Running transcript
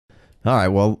All right,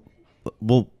 well,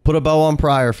 we'll put a bow on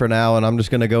Pryor for now, and I'm just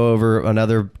going to go over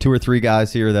another 2 or 3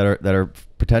 guys here that are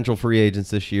potential free agents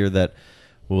this year that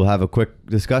we'll have a quick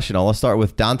discussion on. Let's start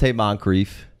with Donte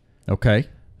Moncrief. Okay.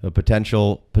 A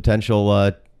potential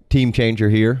team changer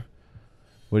here.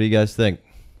 What do you guys think?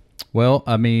 Well,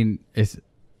 I mean,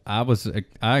 I was kind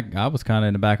of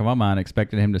in the back of my mind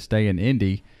expecting him to stay in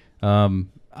Indy.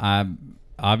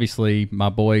 Obviously, my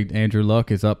boy Andrew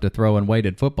Luck is up to throwing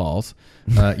weighted footballs.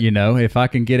 If I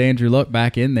can get Andrew Luck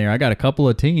back in there, I got a couple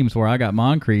of teams where I got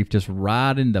Moncrief just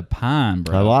riding the pine,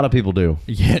 bro. A lot of people do.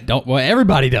 Yeah,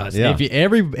 everybody does. Yeah.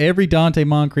 Every Donte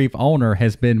Moncrief owner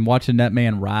has been watching that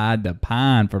man ride the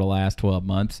pine for the last 12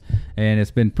 months, and it's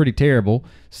been pretty terrible.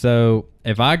 So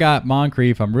if I got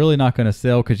Moncrief, I'm really not going to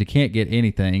sell because you can't get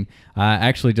anything. I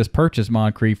actually just purchased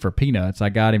Moncrief for peanuts. I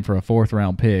got him for a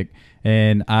 4th-round pick.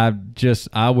 And I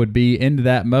would be into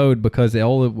that mode because it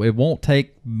won't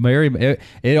take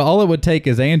all it would take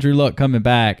is Andrew Luck coming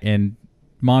back and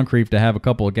Moncrief to have a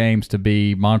couple of games to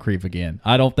be Moncrief again.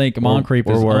 I don't think Moncrief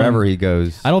or wherever he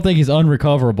goes. I don't think he's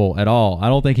unrecoverable at all. I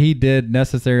don't think he did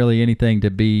necessarily anything to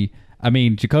be. I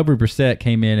mean, Jacoby Brissett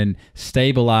came in and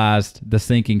stabilized the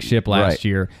sinking ship last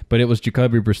year, but it was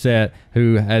Jacoby Brissett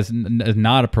who is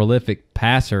not a prolific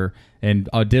passer and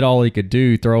did all he could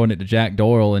do, throwing it to Jack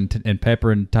Doyle and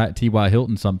peppering T.Y.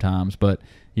 Hilton sometimes. But,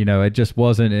 it just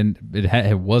wasn't, and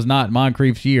it was not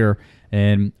Moncrief's year,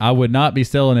 and I would not be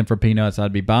selling him for peanuts.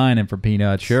 I'd be buying him for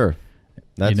peanuts. Sure.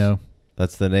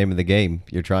 That's the name of the game.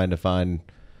 You're trying to find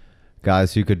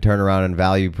guys who could turn around in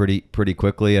value pretty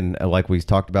quickly, and like we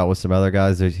talked about with some other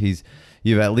guys,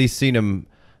 you've at least seen him.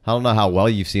 I don't know how well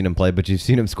you've seen him play, but you've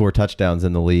seen him score touchdowns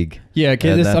in the league. Yeah,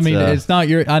 it's not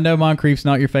your. I know Moncrief's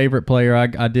not your favorite player.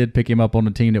 I did pick him up on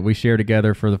the team that we share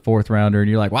together for the 4th rounder, and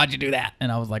you're like, "Why'd you do that?"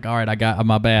 And I was like, "All right,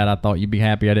 my bad. I thought you'd be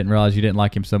happy. I didn't realize you didn't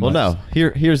like him so much." Well,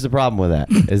 no. Here's the problem with that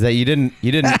is that you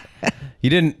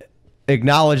didn't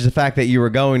acknowledge the fact that you were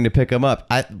going to pick him up.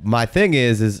 My thing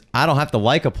is I don't have to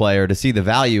like a player to see the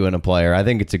value in a player. I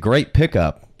think it's a great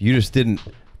pickup. You just didn't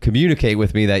communicate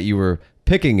with me that you were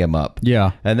picking him up.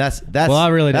 Yeah, and that's well, I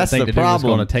really didn't think the dude was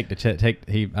going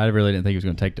to I really didn't think he was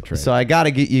going to take the trade. So I got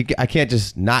to get you. I can't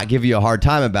just not give you a hard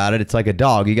time about it. It's like a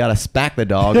dog. You got to smack the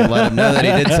dog and let him know that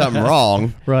he did something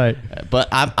wrong. Right. But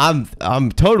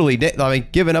I'm totally.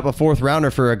 Giving up a 4th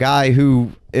rounder for a guy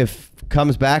who, if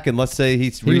comes back and let's say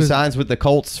he re-signs with the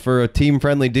Colts for a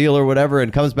team-friendly deal or whatever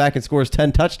and comes back and scores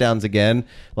 10 touchdowns again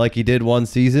like he did one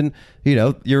season,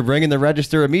 you're ringing the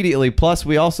register immediately. Plus,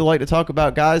 we also like to talk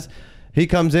about guys. He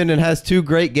comes in and has 2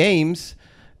 great games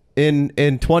in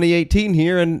 2018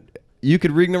 here, and you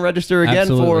could ring the register again.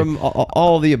 Absolutely. For him,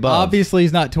 all of the above. Obviously,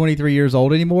 he's not 23 years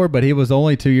old anymore, but he was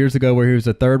only 2 years ago where he was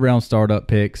a 3rd-round startup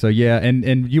pick. So, yeah,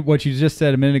 what you just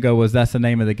said a minute ago was that's the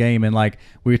name of the game. And like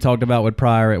we talked about with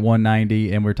Pryor at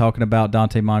 190, and we're talking about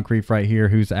Donte Moncrief right here,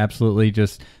 who's absolutely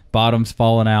just bottoms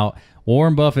falling out.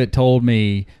 Warren Buffett told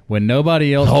me when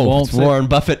nobody else wants Warren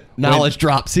Buffett knowledge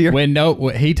drops here.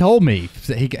 He told me,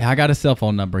 I got a cell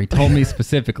phone number. He told me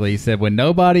specifically, he said, when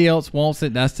nobody else wants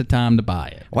it, that's the time to buy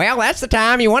it. Well, that's the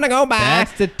time you want to go buy.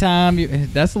 That's the time.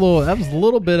 That was a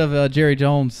little bit of a Jerry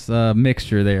Jones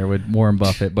mixture there with Warren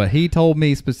Buffett. But he told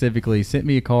me specifically, he sent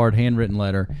me a card, handwritten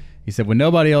letter. He said, when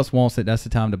nobody else wants it, that's the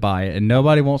time to buy it. And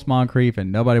nobody wants Moncrief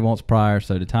and nobody wants Pryor,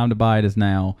 so the time to buy it is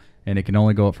now, and it can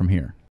only go up from here.